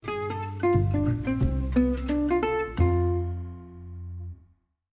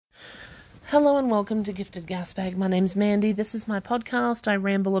Hello and welcome to Gifted Gasbag. My name's Mandy. This is my podcast. I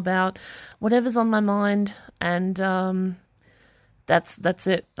ramble about whatever's on my mind, and that's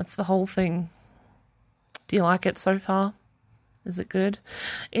it. That's the whole thing. Do you like it so far? Is it good?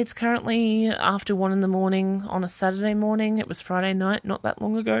 It's currently after 1 a.m. on a Saturday morning. It was Friday night, not that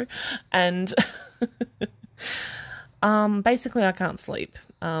long ago, and basically I can't sleep.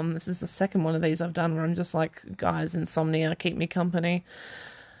 This is the second one of these I've done where I'm just like, guys, insomnia, keep me company.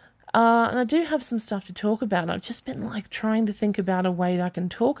 And I do have some stuff to talk about. I've just been trying to think about a way that I can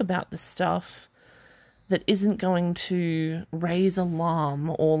talk about this stuff that isn't going to raise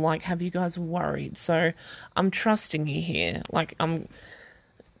alarm or have you guys worried. So I'm trusting you here.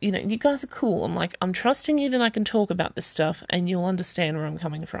 You guys are cool. I'm trusting you that I can talk about this stuff and you'll understand where I'm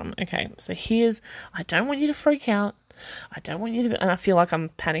coming from. Okay, so I don't want you to freak out. I don't want you to, and I feel like I'm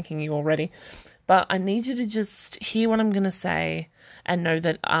panicking you already, but I need you to just hear what I'm going to say and know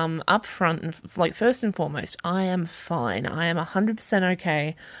that up front, first and foremost, I am fine. I am 100%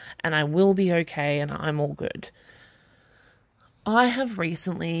 okay, and I will be okay, and I'm all good. I have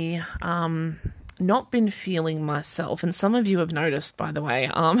recently not been feeling myself, and some of you have noticed, by the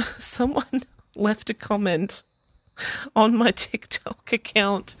way. Someone left a comment on my TikTok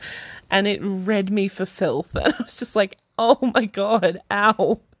account, and it read me for filth, and I was just like, oh my god,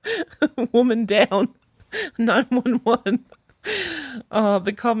 ow, woman down, 911.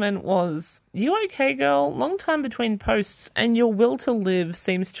 The comment was, "You okay, girl? Long time between posts, and your will to live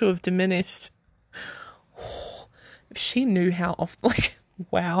seems to have diminished." If she knew how off,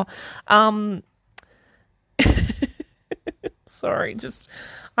 wow. Sorry,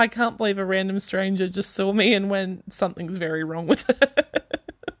 I can't believe a random stranger just saw me and went, something's very wrong with her.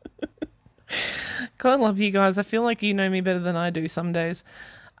 God, I love you guys. I feel like you know me better than I do some days.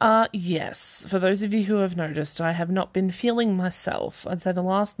 Yes, for those of you who have noticed, I have not been feeling myself. I'd say the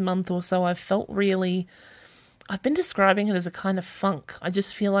last month or so I've been describing it as a kind of funk. I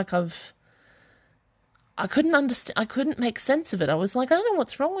just feel like I couldn't make sense of it. I was like, I don't know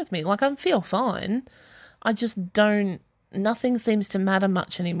what's wrong with me. I feel fine. I just nothing seems to matter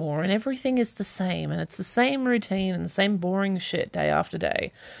much anymore, and everything is the same, and it's the same routine and the same boring shit day after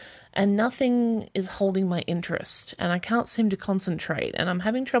day. And nothing is holding my interest, and I can't seem to concentrate, and I'm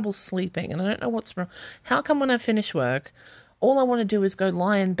having trouble sleeping, and I don't know what's wrong. How come when I finish work, all I want to do is go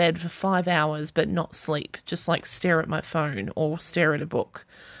lie in bed for 5 hours but not sleep, just stare at my phone or stare at a book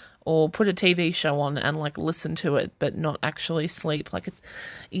or put a TV show on and listen to it but not actually sleep. I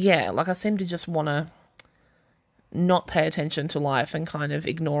seem to just want to not pay attention to life and kind of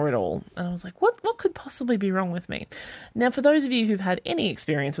ignore it all. And I was like, what could possibly be wrong with me? Now, for those of you who've had any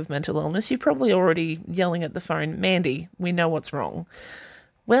experience with mental illness, you're probably already yelling at the phone, Mandy, we know what's wrong.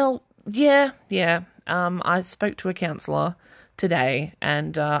 Well, yeah. I spoke to a counsellor today,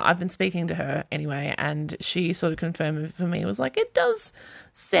 and I've been speaking to her anyway, and she sort of confirmed for me, it was it does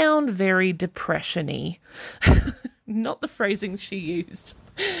sound very depression-y. Not the phrasing she used.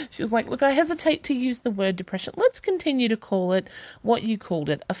 She was like, look, I hesitate to use the word depression. Let's continue to call it what you called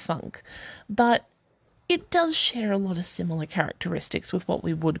it, a funk. But it does share a lot of similar characteristics with what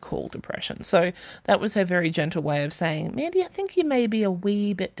we would call depression. So that was her very gentle way of saying, Mandy, I think you may be a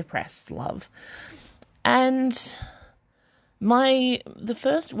wee bit depressed, love. And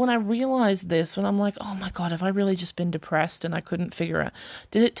when I realized this, when I'm like, oh my God, have I really just been depressed and I couldn't figure out,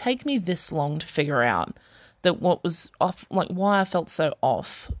 did it take me this long to figure out that what was off, why I felt so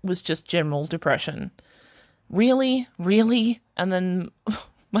off was just general depression? Really? And then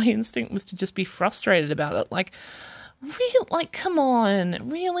my instinct was to just be frustrated about it. Come on,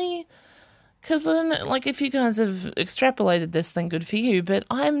 really? Because then, if you guys have extrapolated this, then good for you, but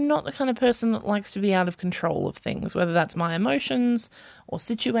I'm not the kind of person that likes to be out of control of things, whether that's my emotions or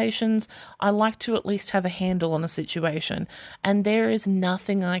situations. I like to at least have a handle on a situation, and there is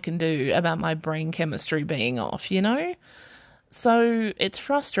nothing I can do about my brain chemistry being off, So it's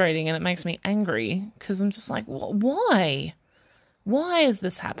frustrating, and it makes me angry, because I'm just like, why? Why is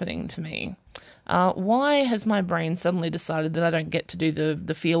this happening to me? Why has my brain suddenly decided that I don't get to do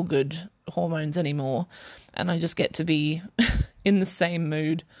the feel-good hormones anymore, and I just get to be in the same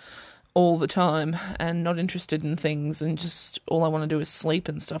mood all the time and not interested in things, and just all I want to do is sleep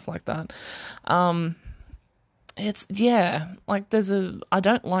and stuff like that? I don't like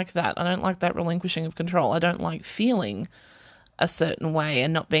that. I don't like that relinquishing of control. I don't like feeling a certain way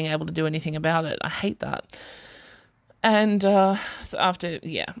and not being able to do anything about it. I hate that. And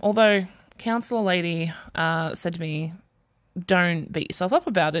although counsellor lady said to me, don't beat yourself up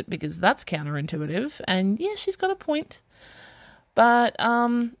about it because that's counterintuitive, and yeah, she's got a point. But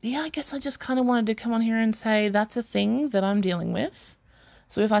I guess I just kind of wanted to come on here and say that's a thing that I'm dealing with.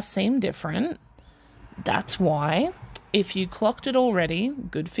 So if I seem different, that's why. If you clocked it already,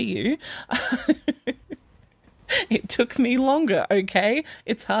 good for you. It took me longer, okay?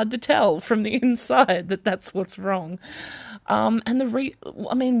 It's hard to tell from the inside that that's what's wrong. And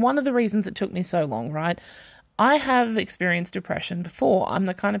one of the reasons it took me so long, right? I have experienced depression before. I'm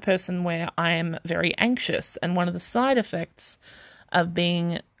the kind of person where I am very anxious, and one of the side effects of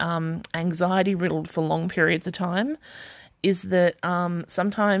being anxiety riddled for long periods of time is that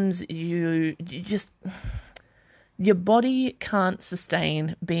sometimes you just, your body can't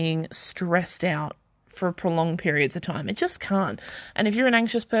sustain being stressed out for prolonged periods of time. It just can't. And if you're an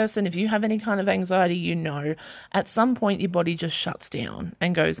anxious person, if you have any kind of anxiety, at some point your body just shuts down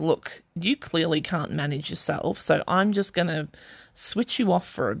and goes, look, you clearly can't manage yourself, so I'm just going to switch you off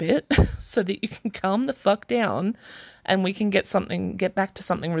for a bit so that you can calm the fuck down and we can get back to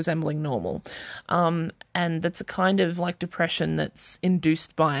something resembling normal. And that's a kind of like depression that's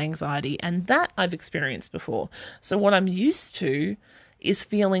induced by anxiety, and that I've experienced before. So what I'm used to is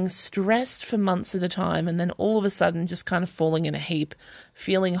feeling stressed for months at a time and then all of a sudden just kind of falling in a heap,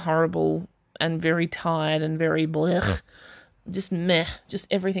 feeling horrible and very tired and very blech, just meh, just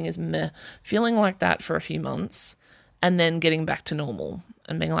everything is meh, feeling like that for a few months and then getting back to normal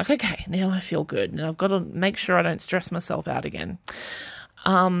and being like, okay, now I feel good and I've got to make sure I don't stress myself out again.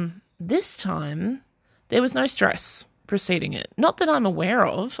 This time, there was no stress preceding it. Not that I'm aware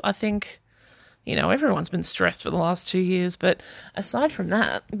of. I think, everyone's been stressed for the last 2 years, but aside from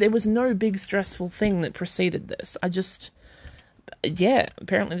that, there was no big stressful thing that preceded this.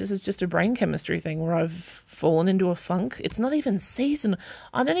 Apparently this is just a brain chemistry thing where I've fallen into a funk. It's not even seasonal.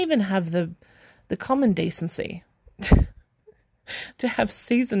 I don't even have the common decency to have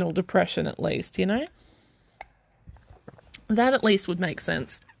seasonal depression, at least, That at least would make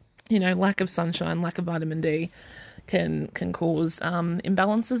sense. Lack of sunshine, lack of vitamin D can cause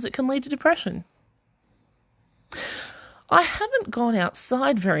imbalances that can lead to depression. I haven't gone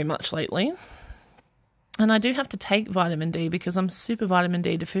outside very much lately, and I do have to take vitamin D because I'm super vitamin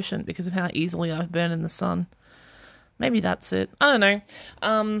D deficient because of how easily I've burned in the sun. Maybe that's it. I don't know.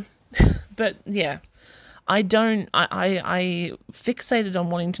 But yeah, I fixated on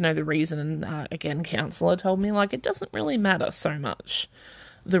wanting to know the reason, and again, counsellor told me, it doesn't really matter so much,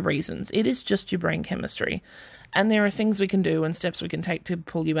 the reasons. It is just your brain chemistry. And there are things we can do and steps we can take to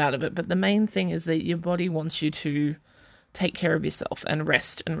pull you out of it. But the main thing is that your body wants you to take care of yourself and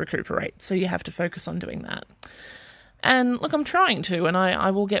rest and recuperate. So you have to focus on doing that. And look, I'm trying to, and I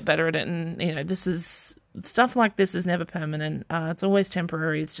will get better at it. And, stuff like this is never permanent. It's always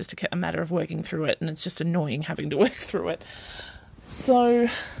temporary. It's just a matter of working through it. And it's just annoying having to work through it. So,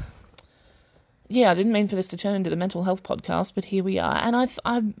 yeah, I didn't mean for this to turn into the mental health podcast, but here we are. And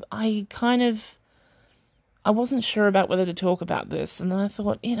I wasn't sure about whether to talk about this. And then I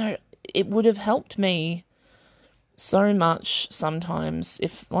thought, it would have helped me so much sometimes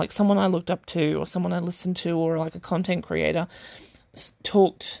if someone I looked up to or someone I listened to or a content creator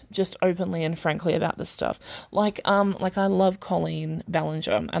talked just openly and frankly about this stuff. I love Colleen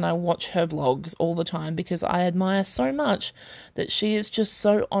Ballinger and I watch her vlogs all the time because I admire so much that she is just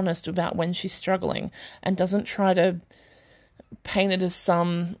so honest about when she's struggling and doesn't try to paint it as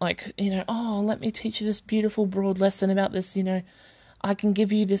some let me teach you this beautiful broad lesson about this, I can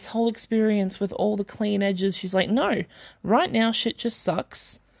give you this whole experience with all the clean edges. She's like, no, right now shit just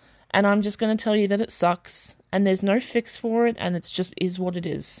sucks. And I'm just going to tell you that it sucks. And there's no fix for it. And it's just is what it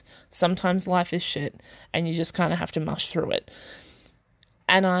is. Sometimes life is shit. And you just kind of have to mush through it.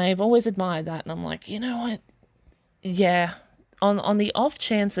 And I've always admired that. And I'm like, you know what? Yeah. On the off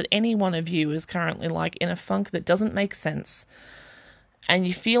chance that any one of you is currently in a funk that doesn't make sense. And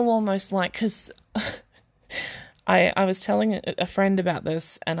you feel almost because... I was telling a friend about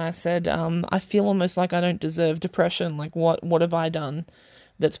this and I said, I feel almost like I don't deserve depression. What have I done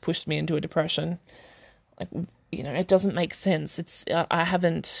that's pushed me into a depression? It doesn't make sense. I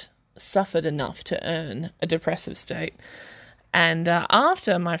haven't suffered enough to earn a depressive state. And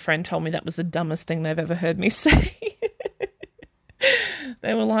after my friend told me that was the dumbest thing they've ever heard me say,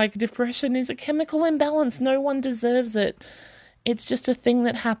 they were like, depression is a chemical imbalance. No one deserves it. It's just a thing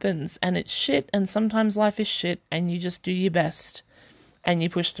that happens and it's shit and sometimes life is shit and you just do your best and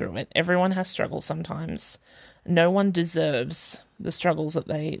you push through it. Everyone has struggles sometimes. No one deserves the struggles that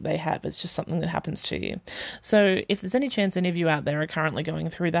they have. It's just something that happens to you. So if there's any chance any of you out there are currently going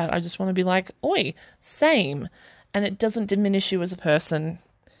through that, I just want to be like, oi, same. And it doesn't diminish you as a person.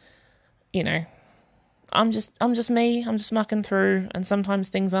 I'm just me. I'm just mucking through and sometimes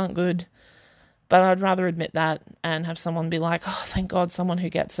things aren't good. But I'd rather admit that and have someone be like, oh, thank God, someone who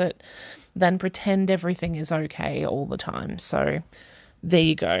gets it, than pretend everything is okay all the time. So There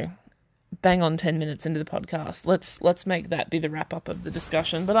you go. Bang on 10 minutes into the podcast. Let's make that be the wrap up of the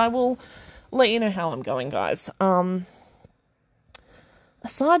discussion. But I will let you know how I'm going, guys.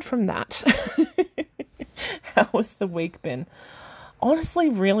 Aside from that, how has the week been? Honestly,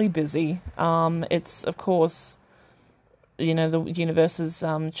 really busy. It's, of course, the universe has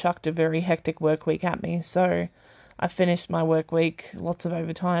chucked a very hectic work week at me. So I finished my work week, lots of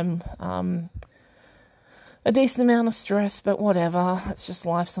overtime, a decent amount of stress, but whatever. It's just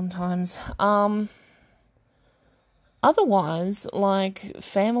life sometimes. Otherwise,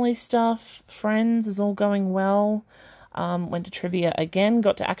 family stuff, friends is all going well. Went to trivia again,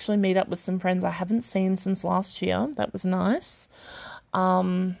 got to actually meet up with some friends I haven't seen since last year. That was nice.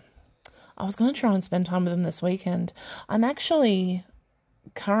 I was going to try and spend time with them this weekend. I'm actually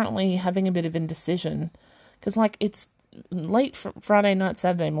currently having a bit of indecision because it's late Friday night,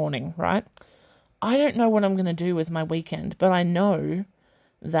 Saturday morning, right? I don't know what I'm going to do with my weekend, but I know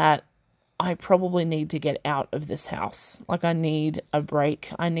that I probably need to get out of this house. I need a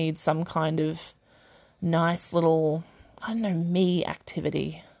break. I need some kind of nice little, me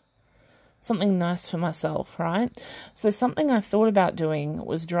activity. Something nice for myself, right? So something I thought about doing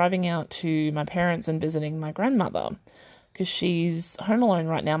was driving out to my parents and visiting my grandmother because she's home alone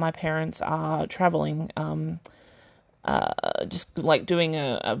right now. My parents are traveling, just doing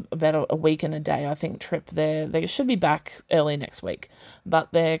about a week and a day, I think, trip there. They should be back early next week, but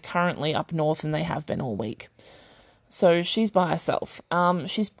they're currently up north and they have been all week. So she's by herself.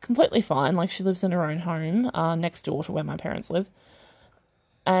 She's completely fine. She lives in her own home, next door to where my parents live.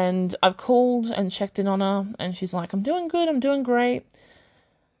 And I've called and checked in on her, and she's like, I'm doing good, I'm doing great.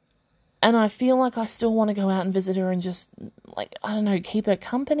 And I feel like I still want to go out and visit her and just, keep her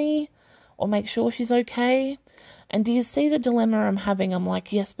company or make sure she's okay. And do you see the dilemma I'm having? I'm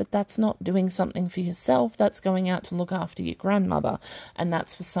like, yes, but that's not doing something for yourself. That's going out to look after your grandmother, and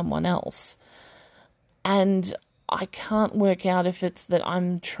that's for someone else. And I can't work out if it's that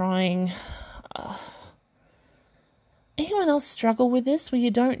I'm trying... Anyone else struggle with this where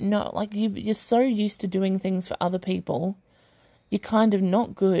you don't know, you're so used to doing things for other people, you're kind of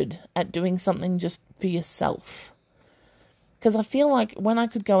not good at doing something just for yourself? Because I feel like when I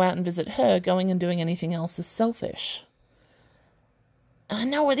could go out and visit her, going and doing anything else is selfish. And I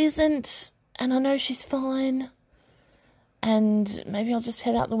know it isn't, and I know she's fine, and maybe I'll just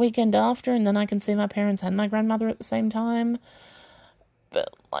head out the weekend after, and then I can see my parents and my grandmother at the same time.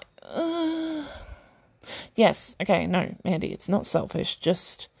 But, yes, okay, no, Mandy, it's not selfish,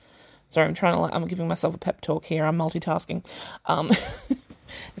 just... Sorry, I'm giving myself a pep talk here, I'm multitasking.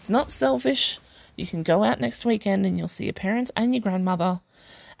 It's not selfish. You can go out next weekend and you'll see your parents and your grandmother,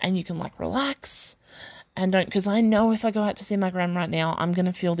 and you can, relax, and don't... Because I know if I go out to see my gran right now, I'm going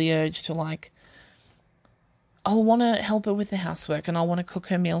to feel the urge to, I'll want to help her with the housework, and I'll want to cook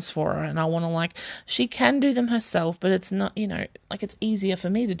her meals for her, and I want to, she can do them herself, but it's not, it's easier for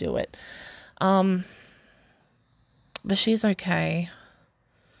me to do it. But she's okay.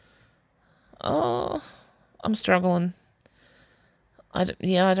 Oh, I'm struggling. I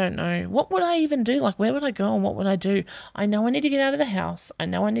don't know. What would I even do? Where would I go and what would I do? I know I need to get out of the house. I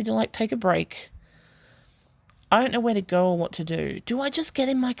know I need to, take a break. I don't know where to go or what to do. Do I just get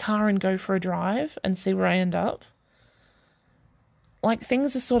in my car and go for a drive and see where I end up?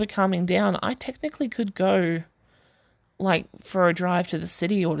 Things are sort of calming down. I technically could go, for a drive to the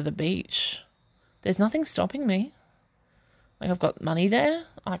city or to the beach. There's nothing stopping me. I've got money there.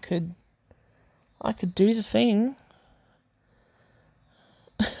 I could do the thing.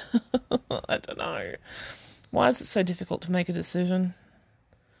 I don't know. Why is it so difficult to make a decision?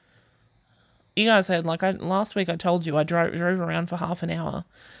 You guys had, last week I told you I drove around for half an hour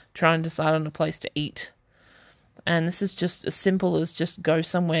trying to decide on a place to eat. And this is just as simple as just go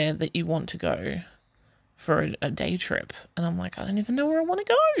somewhere that you want to go for a day trip. And I'm like, I don't even know where I want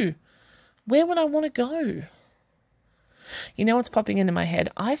to go. Where would I want to go? You know what's popping into my head?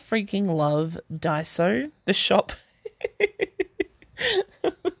 I freaking love Daiso, the shop.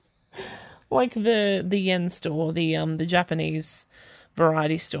 The yen store, the Japanese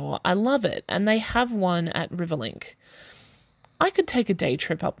variety store. I love it. And they have one at Riverlink. I could take a day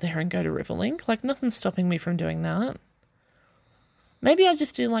trip up there and go to Riverlink. Nothing's stopping me from doing that. Maybe I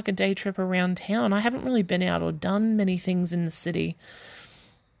just do a day trip around town. I haven't really been out or done many things in the city,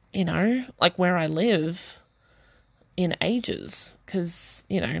 where I live in ages because,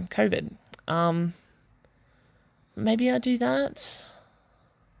 COVID. Maybe I do that.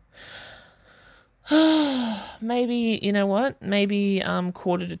 Maybe, you know what? Maybe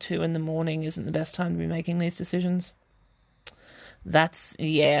 1:45 in the morning isn't the best time to be making these decisions. That's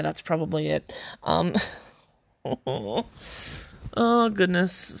probably it. Oh,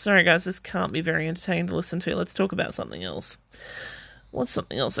 goodness. Sorry, guys, this can't be very entertaining to listen to. Let's talk about something else. What's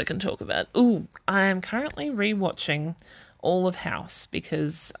something else I can talk about? Ooh, I am currently rewatching all of House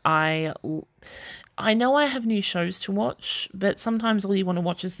because I know I have new shows to watch, but sometimes all you want to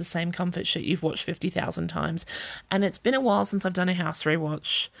watch is the same comfort shit you've watched 50,000 times. And it's been a while since I've done a House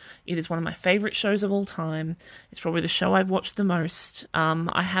rewatch. It is one of my favourite shows of all time. It's probably the show I've watched the most.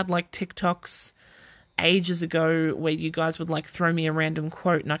 I had like TikToks ages ago where you guys would like throw me a random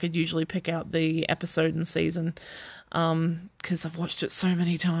quote and I could usually pick out the episode and season because I've watched it so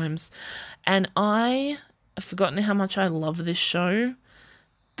many times. And I have forgotten how much I love this show.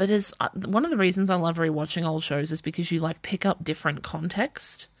 But as one of the reasons I love rewatching old shows is because you like pick up different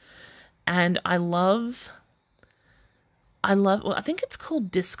context. And I think it's called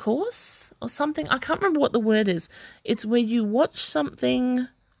discourse or something. I can't remember what the word is. It's where you watch something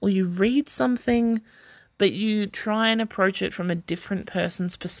or you read something, but you try and approach it from a different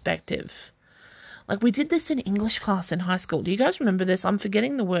person's perspective. Like, we did this in English class in high school. Do you guys remember this? I'm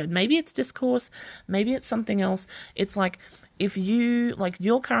forgetting the word. Maybe it's discourse. Maybe it's something else. It's like, if you, like,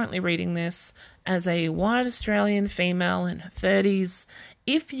 you're currently reading this as a white Australian female in her 30s.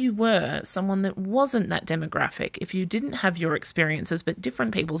 If you were someone that wasn't that demographic, if you didn't have your experiences, but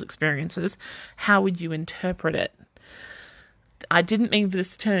different people's experiences, how would you interpret it? I didn't mean for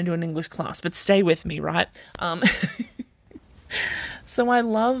this to turn into an English class, but stay with me, right? So I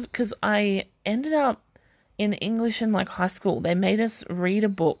love, because I ended up in English in like high school, they made us read a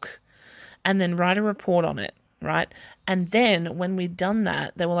book and then write a report on it, right? And then when we'd done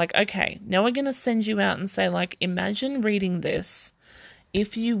that, they were like, okay, now we're going to send you out and say, like, imagine reading this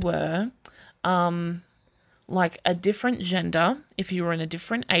if you were like a different gender, if you were in a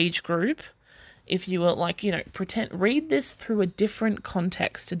different age group, if you were like, you know, read this through a different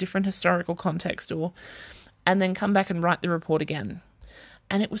context, a different historical context, and then come back and write the report again.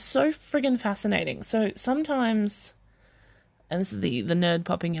 And it was so friggin' fascinating. So sometimes, and this is the nerd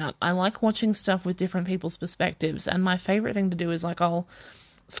popping out, I like watching stuff with different people's perspectives. And my favorite thing to do is like, I'll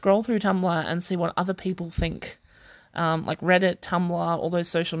scroll through Tumblr and see what other people think. Like Reddit, Tumblr, all those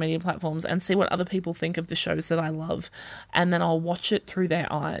social media platforms, and see what other people think of the shows that I love. And then I'll watch it through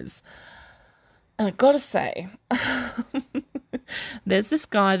their eyes. And I gotta say, there's this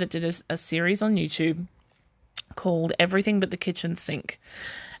guy that did a series on YouTube called Everything But the Kitchen Sink.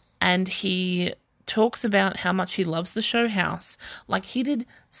 And he talks about how much he loves the show House. Like, he did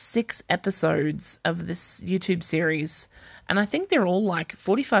 6 episodes of this YouTube series, and I think they're all like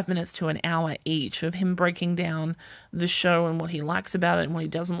 45 minutes to an hour each of him breaking down the show and what he likes about it and what he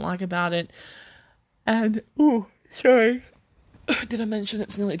doesn't like about it. And, oh, sorry. Did I mention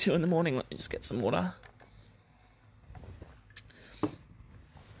it's nearly 2 in the morning? Let me just get some water.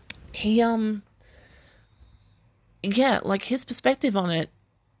 He, yeah, like, his perspective on it,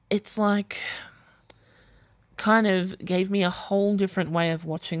 it's like, kind of gave me a whole different way of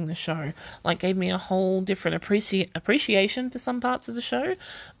watching the show. Like, gave me a whole different appreciation for some parts of the show,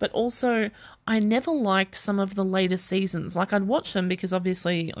 but also, I never liked some of the later seasons. Like, I'd watch them because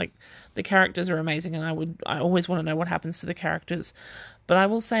obviously, like, the characters are amazing, and I always want to know what happens to the characters. But I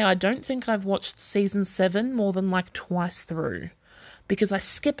will say, I don't think I've watched season 7 more than, like, twice through, because I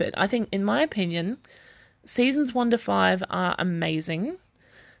skip it. I think, in my opinion, seasons 1 to 5 are amazing.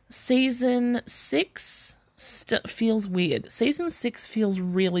 Season 6 feels weird. Season 6 feels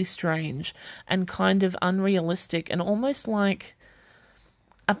really strange and kind of unrealistic and almost like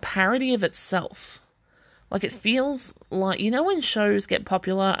a parody of itself. Like, it feels like, you know when shows get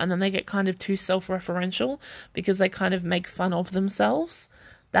popular and then they get kind of too self-referential because they kind of make fun of themselves?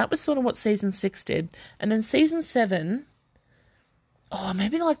 That was sort of what season 6 did. And then season 7... oh,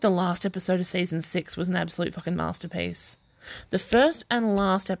 maybe like the last episode of season 6 was an absolute fucking masterpiece. The first and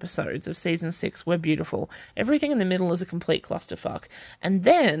last episodes of season 6 were beautiful. Everything in the middle is a complete clusterfuck. And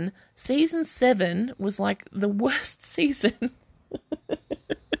then season 7 was like the worst season.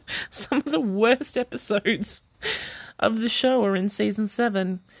 Some of the worst episodes of the show are in season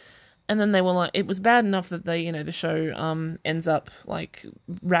 7. And then they were like, it was bad enough that they, you know, the show ends up like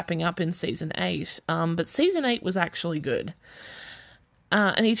wrapping up in season 8. But season 8 was actually good.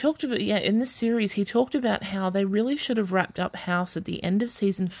 And he talked about, in this series, he talked about how they really should have wrapped up House at the end of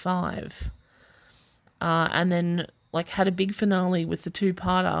season 5. And then, like, had a big finale with the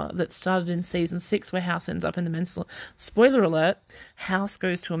 2-parter that started in season 6, where House ends up in the mental... spoiler alert, House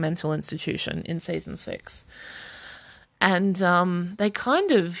goes to a mental institution in season 6. And they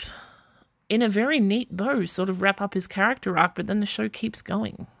kind of, in a very neat bow, sort of wrap up his character arc, but then the show keeps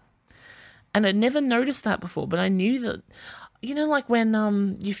going. And I'd never noticed that before, but I knew that... you know, like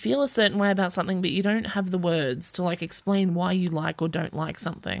when you feel a certain way about something, but you don't have the words to like explain why you like or don't like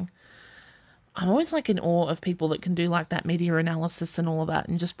something. I'm always like in awe of people that can do like that media analysis and all of that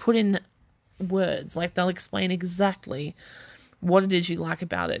and just put in words. Like they'll explain exactly what it is you like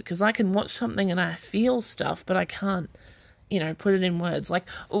about it. Because I can watch something and I feel stuff, but I can't, you know, put it in words. Like,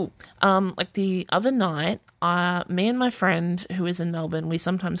 like the other night, me and my friend who is in Melbourne, we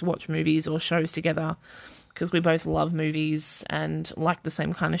sometimes watch movies or shows together because we both love movies and like the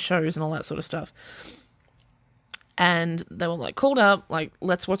same kind of shows and all that sort of stuff. And they were like called up, like,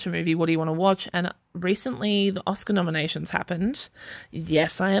 let's watch a movie. What do you want to watch? And recently the Oscar nominations happened.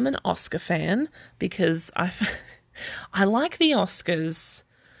 Yes, I am an Oscar fan because I like the Oscars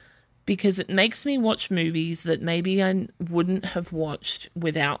because it makes me watch movies that maybe I wouldn't have watched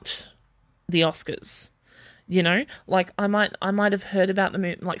without the Oscars. You know, like I might have heard about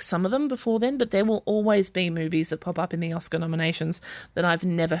them, like some of them before then, but there will always be movies that pop up in the Oscar nominations that I've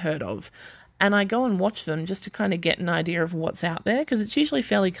never heard of. And I go and watch them just to kind of get an idea of what's out there, because it's usually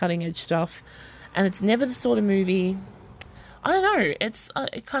fairly cutting edge stuff. And it's never the sort of movie, I don't know,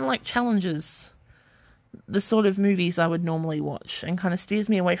 it kind of like challenges the sort of movies I would normally watch and kind of steers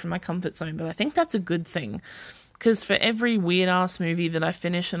me away from my comfort zone. But I think that's a good thing, because for every weird ass movie that I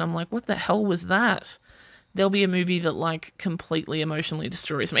finish and I'm like, what the hell was that? There'll be a movie that like completely emotionally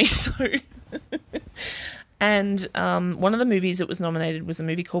destroys me. So, and one of the movies that was nominated was a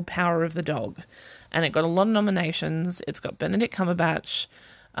movie called Power of the Dog, and it got a lot of nominations. It's got Benedict Cumberbatch,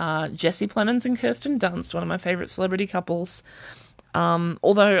 Jesse Plemons and Kirsten Dunst, one of my favorite celebrity couples.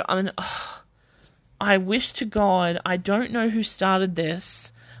 Although I mean, I wish to God I don't know who started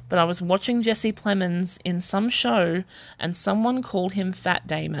this, but I was watching Jesse Plemons in some show, and someone called him Fat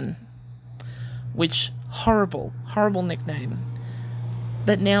Damon. Which, horrible nickname.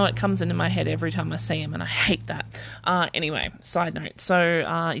 But now it comes into my head every time I see him, and I hate that. Anyway, side note.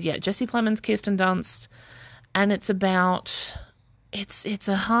 So, yeah, Jesse Plemons, Kirsten Dunst, and it's about... It's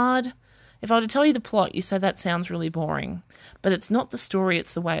a hard... If I were to tell you the plot, you say that sounds really boring. But it's not the story,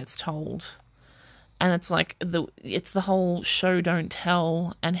 it's the way it's told. And it's like, it's the whole show don't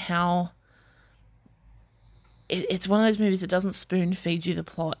tell, and how... It's one of those movies that doesn't spoon feed you the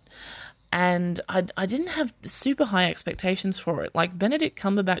plot. And I didn't have super high expectations for it. Like, Benedict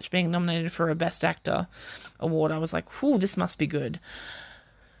Cumberbatch being nominated for a Best Actor award, I was like, whew, this must be good.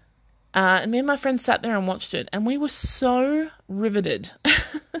 And me and my friend sat there and watched it, and we were so riveted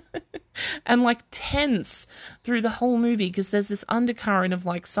and, like, tense through the whole movie, because there's this undercurrent of,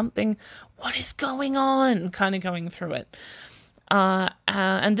 like, something, what is going on, kind of going through it.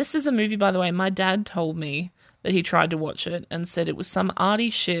 And this is a movie, by the way, my dad told me that he tried to watch it and said it was some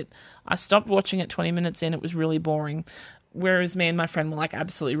arty shit. I stopped watching it 20 minutes in. It was really boring. Whereas me and my friend were like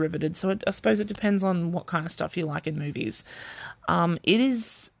absolutely riveted. So I suppose it depends on what kind of stuff you like in movies. The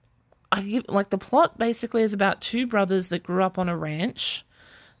plot basically is about two brothers that grew up on a ranch.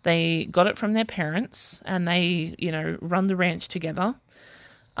 They got it from their parents and they, you know, run the ranch together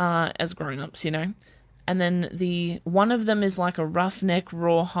as grown-ups, you know. And then one of them is like a roughneck,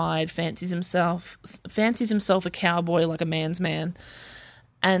 rawhide, fancies himself a cowboy, like a man's man.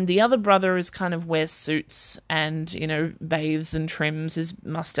 And the other brother is kind of wears suits and, you know, bathes and trims his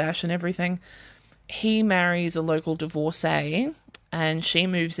mustache and everything. He marries a local divorcee, and she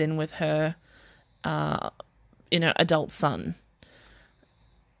moves in with her, adult son.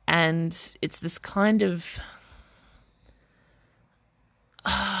 And it's this kind of...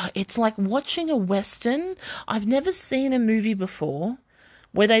 it's like watching a Western. I've never seen a movie before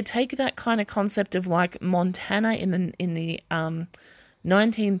where they take that kind of concept of like Montana in the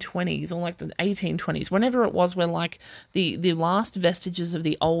 1920s or like the 1820s, whenever it was, where like the last vestiges of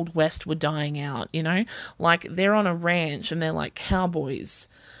the Old West were dying out, you know? Like they're on a ranch and they're like cowboys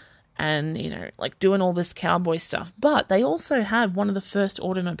and, you know, like doing all this cowboy stuff. But they also have one of the first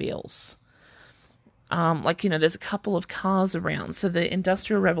automobiles. There's a couple of cars around. So the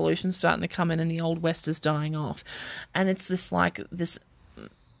Industrial Revolution's starting to come in and the Old West is dying off. And it's this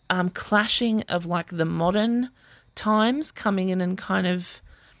clashing of like the modern times coming in and kind of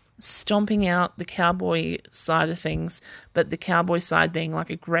stomping out the cowboy side of things, but the cowboy side being like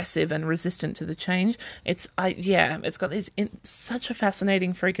aggressive and resistant to the change. It's got such a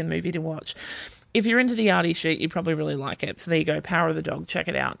fascinating freaking movie to watch. If you're into the arty shit, you probably really like it. So there you go, Power of the Dog, check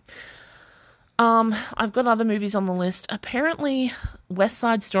it out. I've got other movies on the list. Apparently, West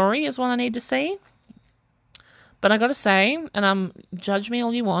Side Story is one I need to see. But I gotta say, and judge me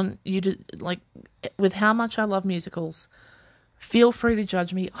all you want, with how much I love musicals, feel free to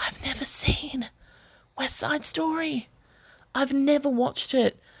judge me. I've never seen West Side Story. I've never watched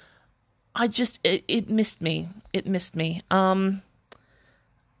it. it missed me. It missed me.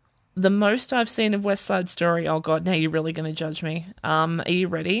 The most I've seen of West Side Story, oh God, now you're really going to judge me. Are you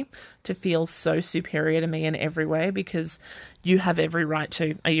ready to feel so superior to me in every way? Because you have every right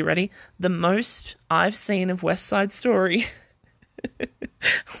to. Are you ready? The most I've seen of West Side Story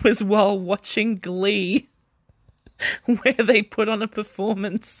was while watching Glee, where they put on a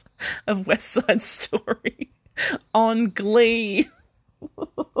performance of West Side Story on Glee.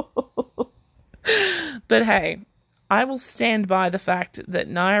 But hey, I will stand by the fact that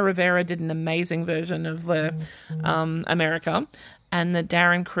Naya Rivera did an amazing version of the America, and that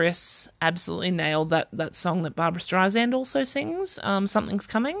Darren Criss absolutely nailed that song that Barbara Streisand also sings, Something's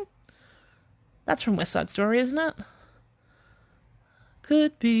Coming. That's from West Side Story, isn't it?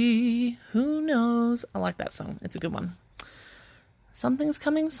 Could be, who knows? I like that song. It's a good one. Something's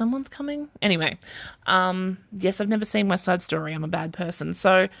coming, someone's coming. Anyway, yes, I've never seen West Side Story. I'm a bad person.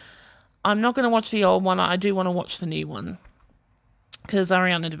 So I'm not going to watch the old one. I do want to watch the new one, because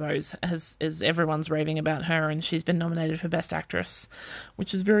Ariana DeBose is everyone's raving about her, and she's been nominated for Best Actress,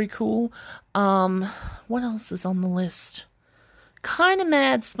 which is very cool. What else is on the list? Kind of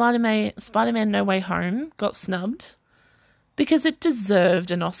mad Spider-Man No Way Home got snubbed because it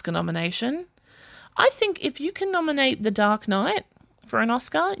deserved an Oscar nomination. I think if you can nominate The Dark Knight for an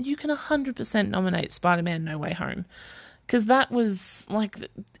Oscar, you can 100% nominate Spider-Man No Way Home, because that was like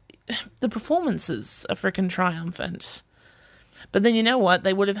the performances are freaking triumphant. But then you know what?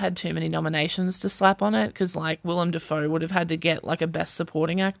 They would have had too many nominations to slap on it, because like Willem Dafoe would have had to get like a Best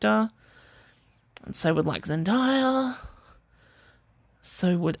Supporting Actor, and so would like Zendaya.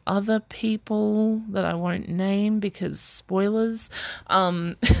 So would other people that I won't name because spoilers.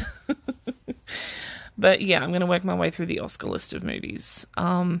 But yeah, I'm going to work my way through the Oscar list of movies.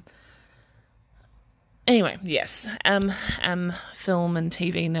 Anyway, yes, am film and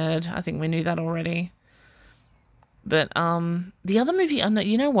TV nerd. I think we knew that already. But the other movie,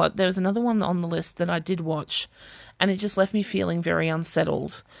 you know what? There was another one on the list that I did watch, and it just left me feeling very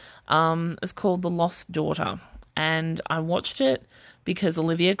unsettled. It's called The Lost Daughter, and I watched it because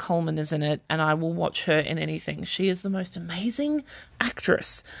Olivia Colman is in it, and I will watch her in anything. She is the most amazing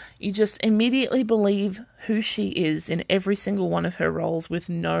actress. You just immediately believe who she is in every single one of her roles, with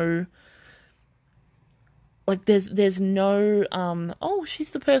no... like, there's no, oh,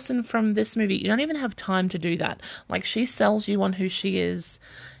 she's the person from this movie. You don't even have time to do that. Like, she sells you on who she is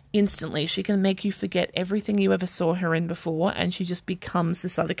instantly. She can make you forget everything you ever saw her in before, and she just becomes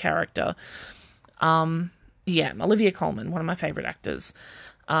this other character. Yeah, Olivia Colman, one of my favourite actors.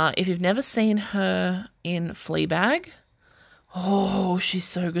 If you've never seen her in Fleabag, oh, she's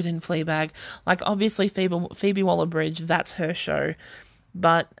so good in Fleabag. Like, obviously, Phoebe Waller-Bridge, that's her show.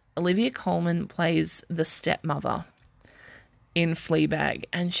 But Olivia Colman plays the stepmother in Fleabag,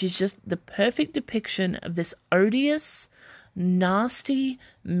 and she's just the perfect depiction of this odious, nasty,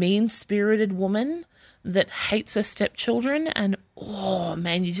 mean-spirited woman that hates her stepchildren, and, oh,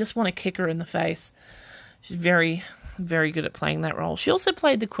 man, you just want to kick her in the face. She's very, very good at playing that role. She also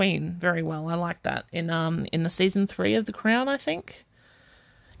played the Queen very well. I like that in the season 3 of The Crown, I think.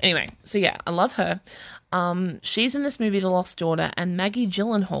 Anyway, so yeah, I love her. She's in this movie, The Lost Daughter, and Maggie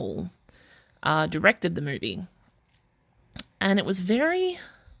Gyllenhaal directed the movie. And it was the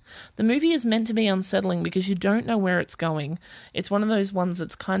movie is meant to be unsettling because you don't know where it's going. It's one of those ones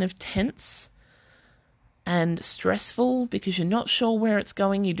that's kind of tense and stressful because you're not sure where it's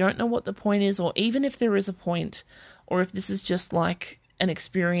going. You don't know what the point is, or even if there is a point, or if this is just like an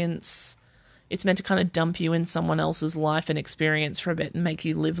experience. It's meant to kind of dump you in someone else's life and experience for a bit and make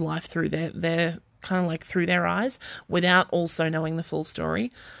you live life through their kind of like through their eyes without also knowing the full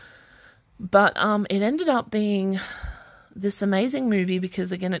story. But it ended up being this amazing movie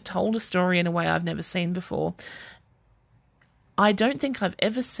because, again, it told a story in a way I've never seen before. I don't think I've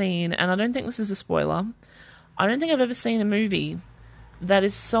ever seen, and I don't think this is a spoiler, I don't think I've ever seen a movie that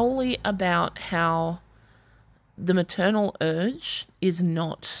is solely about how the maternal urge is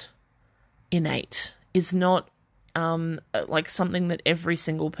not innate, is not like something that every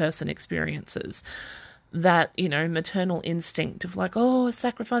single person experiences. That, you know, maternal instinct of like, oh, I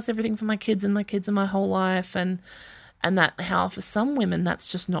sacrifice everything for my kids and my kids are my whole life, and that how for some women that's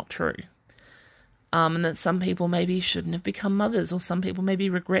just not true. And that some people maybe shouldn't have become mothers, or some people maybe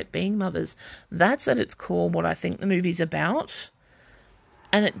regret being mothers. That's at its core what I think the movie's about.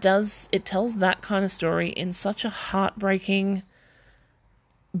 And it tells that kind of story in such a heartbreaking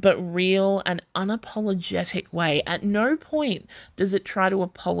but real and unapologetic way. At no point does it try to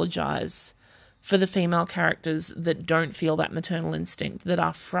apologize for the female characters that don't feel that maternal instinct, that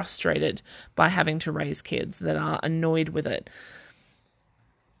are frustrated by having to raise kids, that are annoyed with it.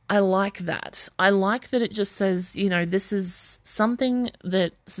 I like that. I like that it just says, you know, this is something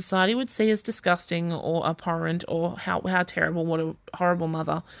that society would see as disgusting or abhorrent or how terrible, what a horrible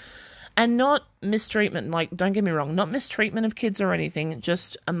mother. And not mistreatment, like, don't get me wrong, not mistreatment of kids or anything,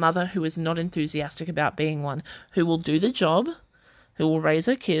 just a mother who is not enthusiastic about being one, who will do the job, who will raise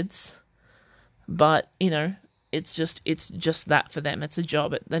her kids, but, you know, it's just that for them. It's a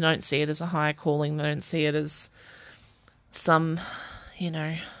job. They don't see it as a higher calling. They don't see it as some, you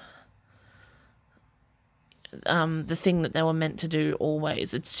know, the thing that they were meant to do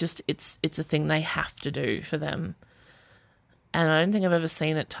always. It's just, it's a thing they have to do for them. And I don't think I've ever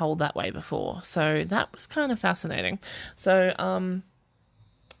seen it told that way before. So that was kind of fascinating. So,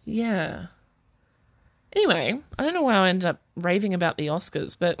 yeah. Anyway, I don't know why I ended up raving about the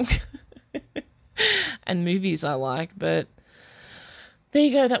Oscars, but and movies I like, but there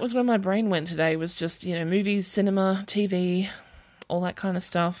you go. That was where my brain went today, was just, you know, movies, cinema, TV, all that kind of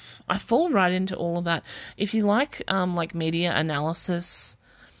stuff. I fall right into all of that. If you like media analysis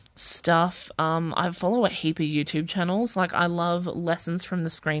stuff, I follow a heap of YouTube channels. Like, I love Lessons from the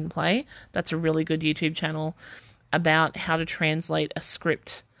Screenplay. That's a really good YouTube channel about how to translate a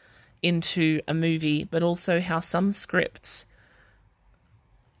script into a movie, but also how some scripts,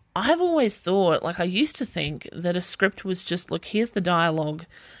 I've always thought, like, I used to think that a script was just, look, here's the dialogue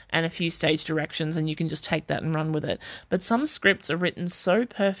and a few stage directions and you can just take that and run with it. But some scripts are written so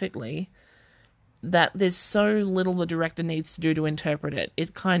perfectly that there's so little the director needs to do to interpret it.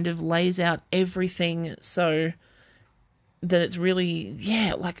 It kind of lays out everything so that it's really,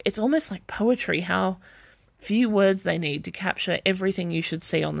 yeah, like, it's almost like poetry, how few words they need to capture everything you should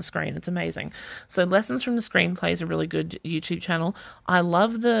see on the screen. It's amazing. So Lessons from the Screenplay is a really good YouTube channel. I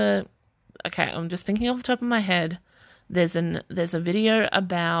love I'm just thinking off the top of my head, there's a video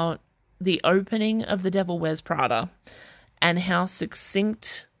about the opening of The Devil Wears Prada and how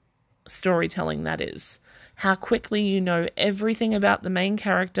succinct storytelling that is. How quickly you know everything about the main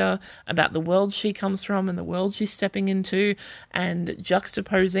character, about the world she comes from and the world she's stepping into, and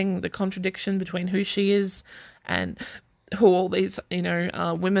juxtaposing the contradiction between who she is and who all these, you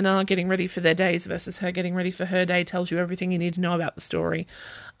know, women are getting ready for their days versus her getting ready for her day, tells you everything you need to know about the story,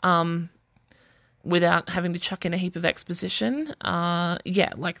 without having to chuck in a heap of exposition.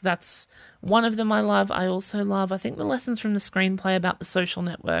 Yeah, like, that's one of them I love. I also love, I think, the Lessons from the Screenplay about The Social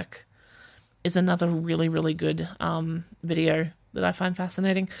Network is another really, really good video that I find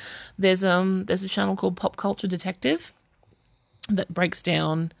fascinating. There's a channel called Pop Culture Detective that breaks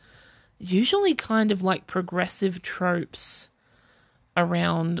down usually kind of like progressive tropes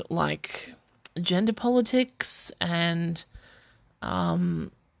around like gender politics, and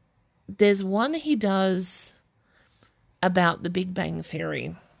there's one he does about the Big Bang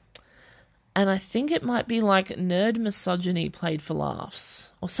Theory. And I think it might be like nerd misogyny played for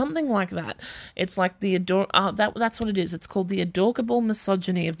laughs or something like that. It's like that's what it is. It's called the adorkable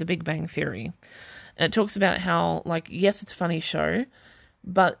misogyny of the Big Bang Theory. And it talks about how, like, yes, it's a funny show,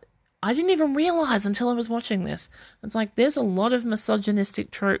 but I didn't even realize until I was watching this. It's like there's a lot of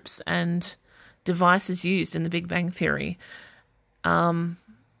misogynistic tropes and devices used in the Big Bang Theory. I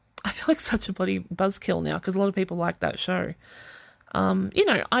feel like such a bloody buzzkill now because a lot of people like that show. You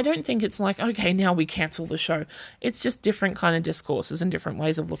know, I don't think it's like, okay, now we cancel the show. It's just different kind of discourses and different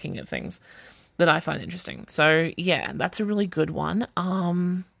ways of looking at things that I find interesting. So, yeah, that's a really good one.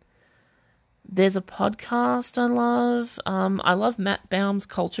 There's a podcast I love. I love Matt Baum's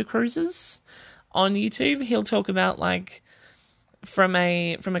Culture Cruises on YouTube. He'll talk about, like, from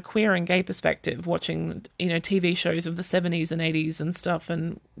a queer and gay perspective, watching, you know, TV shows of the 70s and 80s and stuff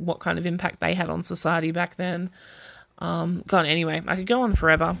and what kind of impact they had on society back then. God, anyway, I could go on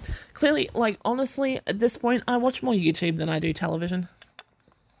forever. Clearly, like, honestly, at this point, I watch more YouTube than I do television.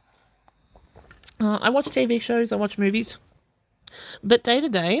 I watch TV shows, I watch movies. But day to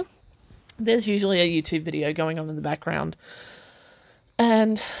day, there's usually a YouTube video going on in the background.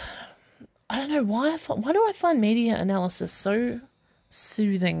 And I don't know why do I find media analysis so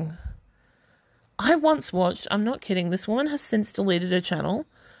soothing? I once watched, I'm not kidding, this woman has since deleted her channel,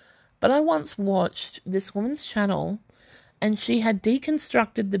 but I once watched this woman's channel and she had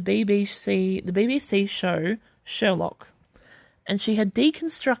deconstructed the BBC show Sherlock. And she had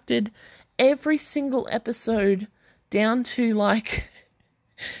deconstructed every single episode down to, like,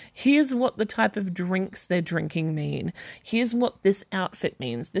 here's what the type of drinks they're drinking mean. Here's what this outfit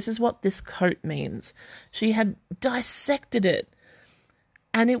means. This is what this coat means. She had dissected it.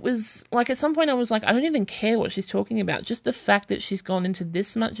 And it was, like, at some point I was like, I don't even care what she's talking about. Just the fact that she's gone into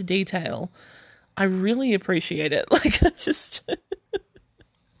this much detail, I really appreciate it. Like, I just...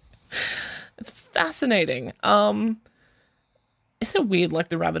 it's fascinating. isn't it weird, like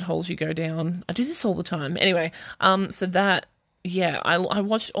the rabbit holes you go down? I do this all the time. Anyway, so that, yeah, I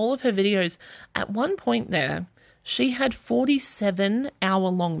watched all of her videos. At one point there, she had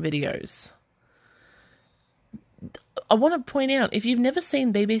 47-hour-long videos. I want to point out, if you've never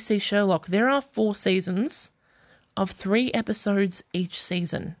seen BBC Sherlock, there are 4 seasons of 3 episodes each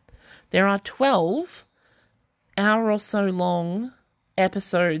season. There are 12 hour or so long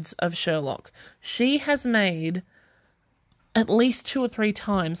episodes of Sherlock. She has made at least 2 or 3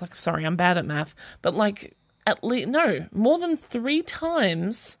 times, like, sorry, I'm bad at math, but like, at least, no, more than 3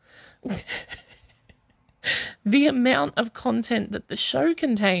 times the amount of content that the show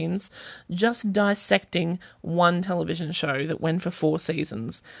contains, just dissecting one television show that went for 4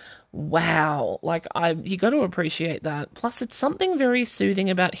 seasons. Wow. Like, you got to appreciate that. Plus, it's something very soothing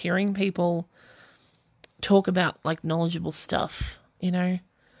about hearing people talk about, like, knowledgeable stuff, you know?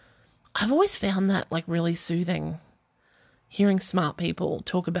 I've always found that, like, really soothing. Hearing smart people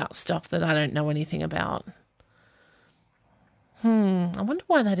talk about stuff that I don't know anything about. I wonder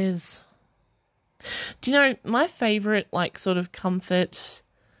why that is. Do you know, my favourite, like, sort of comfort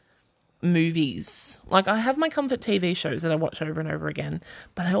movies, like, I have my comfort TV shows that I watch over and over again,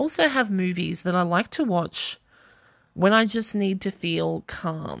 but I also have movies that I like to watch when I just need to feel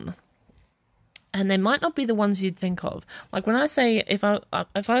calm. And they might not be the ones you'd think of. Like, when I say, if I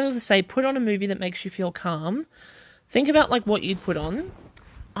was to say, put on a movie that makes you feel calm, think about, like, what you'd put on.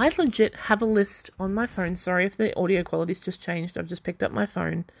 I legit have a list on my phone. Sorry if the audio quality's just changed. I've just picked up my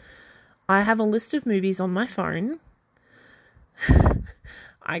phone. I have a list of movies on my phone.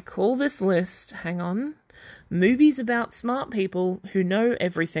 I call this list, hang on, movies about smart people who know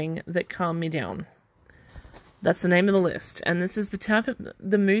everything that calm me down. That's the name of the list. And this is the type of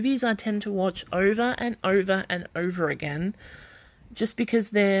the movies I tend to watch over and over and over again, just because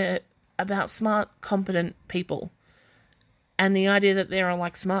they're about smart, competent people. And the idea that there are,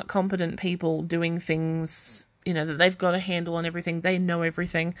 like, smart, competent people doing things, you know, that they've got a handle on everything, they know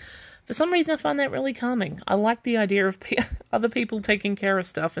everything. For some reason, I find that really calming. I like the idea of other people taking care of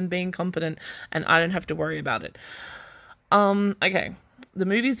stuff and being competent, and I don't have to worry about it. Okay. The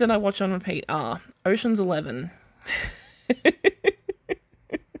movies that I watch on repeat are Ocean's 11.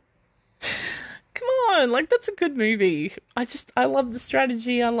 Come on, like, that's a good movie. I love the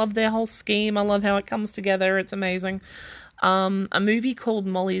strategy. I love their whole scheme. I love how it comes together. It's amazing. A movie called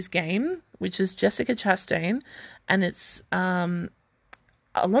Molly's Game, which is Jessica Chastain, and it's,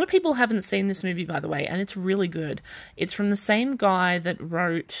 a lot of people haven't seen this movie, by the way, and it's really good. It's from the same guy that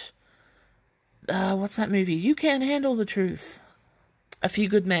wrote, what's that movie? You Can't Handle the Truth. A Few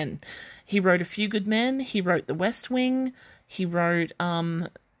Good Men. He wrote A Few Good Men. He wrote The West Wing. He wrote, The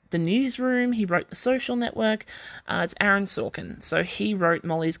Newsroom. He wrote The Social Network. It's Aaron Sorkin. So he wrote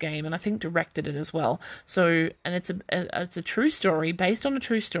Molly's Game, and I think directed it as well. So, and it's a true story, based on a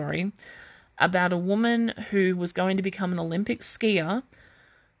true story, about a woman who was going to become an Olympic skier,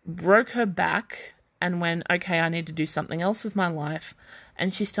 broke her back, and went, okay, I need to do something else with my life.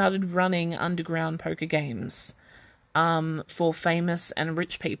 And she started running underground poker games for famous and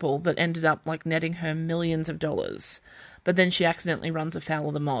rich people that ended up, like, netting her millions of dollars. But then she accidentally runs afoul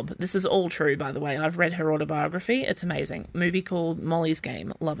of the mob. This is all true, by the way. I've read her autobiography. It's amazing. Movie called Molly's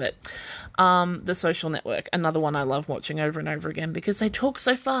Game. Love it. The Social Network. Another one I love watching over and over again because they talk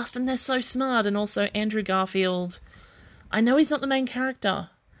so fast and they're so smart. And also Andrew Garfield. I know he's not the main character,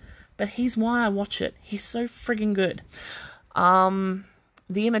 but he's why I watch it. He's so friggin' good.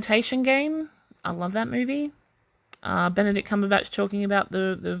 The Imitation Game. I love that movie. Benedict Cumberbatch talking about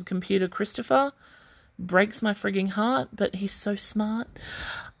the computer Christopher. Breaks my frigging heart, but he's so smart.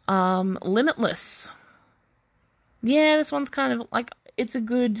 Limitless. Yeah, this one's kind of like, it's a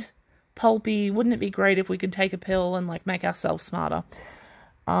good pulpy, wouldn't it be great if we could take a pill and, like, make ourselves smarter?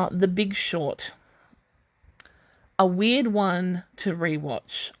 The Big Short. A weird one to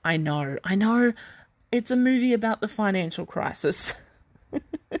rewatch. I know. It's a movie about the financial crisis.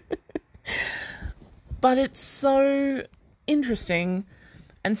 But it's so interesting.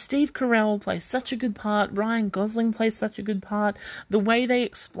 And Steve Carell plays such a good part. Ryan Gosling plays such a good part. The way they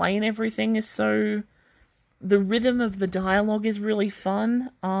explain everything is so... The rhythm of the dialogue is really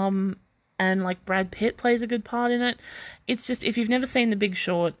fun. And, like, Brad Pitt plays a good part in it. It's just, if you've never seen The Big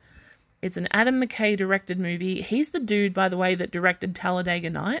Short, it's an Adam McKay directed movie. He's the dude, by the way, that directed Talladega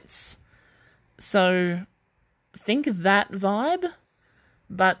Nights. So, think of that vibe,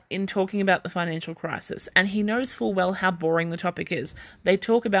 but in talking about the financial crisis. And he knows full well how boring the topic is. They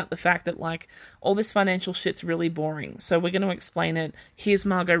talk about the fact that, like, all this financial shit's really boring. So we're going to explain it. Here's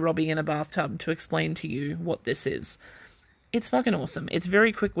Margot Robbie in a bathtub to explain to you what this is. It's fucking awesome. It's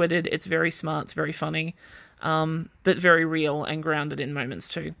very quick-witted. It's very smart. It's very funny. but very real and grounded in moments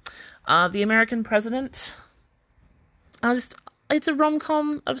too. The American President, it's a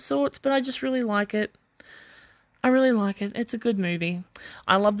rom-com of sorts, but I just really like it. I really like it. It's a good movie.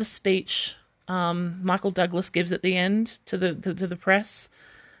 I love the speech Michael Douglas gives at the end to the press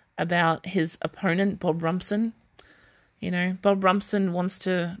about his opponent, Bob Rumson. You know, Bob Rumson wants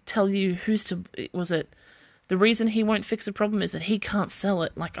to tell you the reason he won't fix a problem is that he can't sell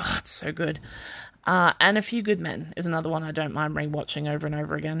it. Like, oh, it's so good. And A Few Good Men is another one I don't mind rewatching over and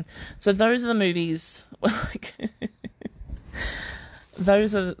over again. So those are the movies,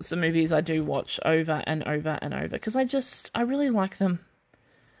 those are some movies I do watch over and over and over, because I really like them.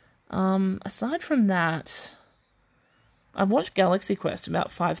 Aside from that, I've watched Galaxy Quest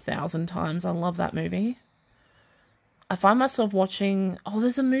about 5,000 times. I love that movie. I find myself watching,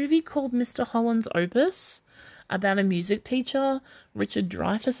 there's a movie called Mr. Holland's Opus about a music teacher. Richard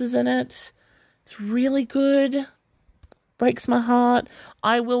Dreyfuss is in it. It's really good. Breaks my heart.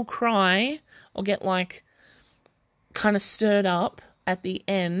 I will cry or get kind of stirred up at the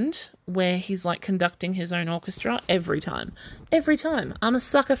end where he's conducting his own orchestra every time. Every time. I'm a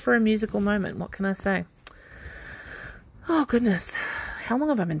sucker for a musical moment. What can I say? Oh, goodness. How long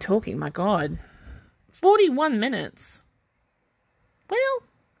have I been talking? My God. 41 minutes. Well,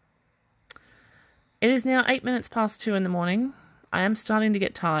 it is now 8 minutes past 2 in the morning. I am starting to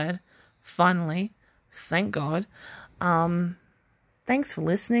get tired. Finally. Thank God. Thanks for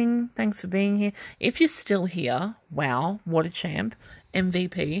listening. Thanks for being here. If you're still here, wow, what a champ.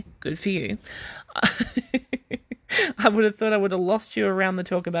 MVP. Good for you. I would have thought I would have lost you around the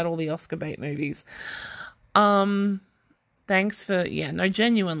talk about all the Oscar bait movies. Thanks for,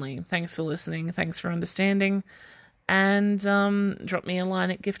 genuinely, thanks for listening. Thanks for understanding. And drop me a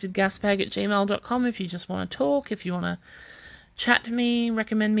line at giftedgaspag@gmail.com if you just want to talk, if you want to chat to me,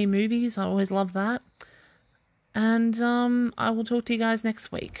 recommend me movies. I always love that. And I will talk to you guys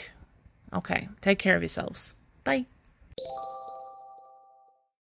next week. Okay, take care of yourselves. Bye.